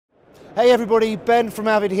Hey everybody, Ben from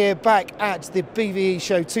Avid here, back at the BVE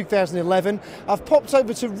show 2011. I've popped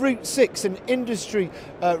over to Route 6, an industry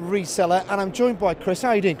reseller, and I'm joined by Chris. How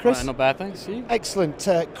are you doing, Chris? Not bad, thanks. You? Excellent.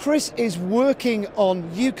 Chris is working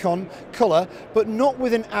on Yukon Colour, but not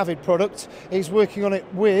with an Avid product. He's working on it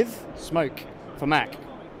with Smoke for Mac.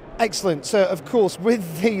 Excellent. So, of course,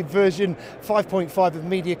 with the version 5.5 of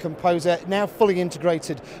Media Composer, now fully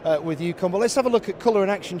integrated with Yukon. But let's have a look at colour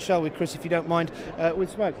in action, shall we, Chris, if you don't mind,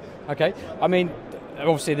 with Smoke. Okay. I mean,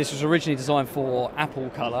 obviously this was originally designed for Apple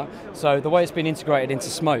Colour, so the way it's been integrated into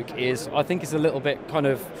Smoke is, I think, is a little bit kind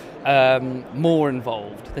of more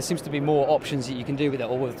involved. There seems to be more options that you can do with it,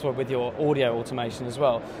 or with your audio automation as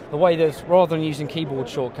well. The way that, rather than using keyboard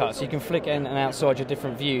shortcuts, you can flick in and outside your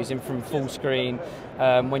different views, in from full screen,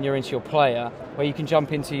 when you're into your player, where you can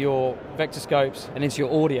jump into your vector scopes and into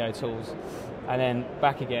your audio tools, and then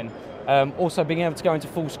back again. Also being able to go into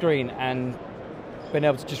full screen and being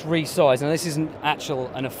able to just resize. Now this isn't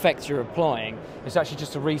an effect you're applying, it's actually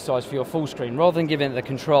just a resize for your full screen. Rather than giving it the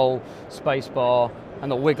control, space bar and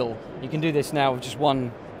the wiggle, you can do this now with just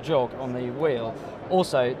one jog on the wheel.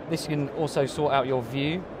 Also, this can also sort out your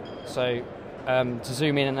view, so to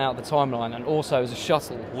zoom in and out the timeline, and also as a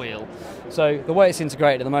shuttle wheel. So the way it's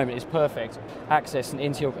integrated at the moment is perfect access and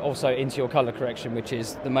also into your colour correction, which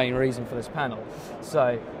is the main reason for this panel.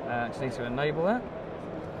 So just need to enable that,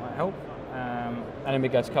 might help. And then we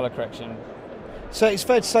go to colour correction. So it's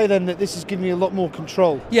fair to say then that this is giving you a lot more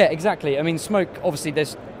control. Yeah, exactly. I mean, Smoke, obviously,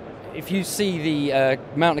 if you see the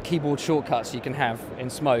amount of keyboard shortcuts you can have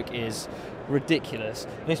in Smoke is ridiculous.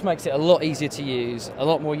 This makes it a lot easier to use, a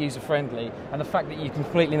lot more user-friendly, and the fact that you can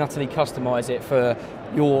completely and utterly customise it for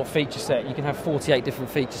your feature set. You can have 48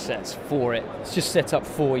 different feature sets for it. It's just set up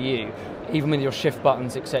for you, even with your shift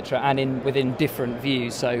buttons, etc., and within different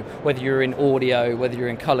views. So whether you're in audio, whether you're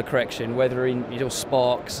in colour correction, whether you're in your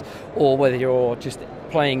sparks, or whether you're just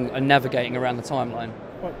playing and navigating around the timeline.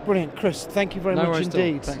 Right, brilliant, Chris. Thank you very much worries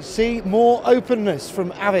indeed. Thanks. See, more openness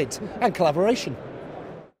from Avid and collaboration.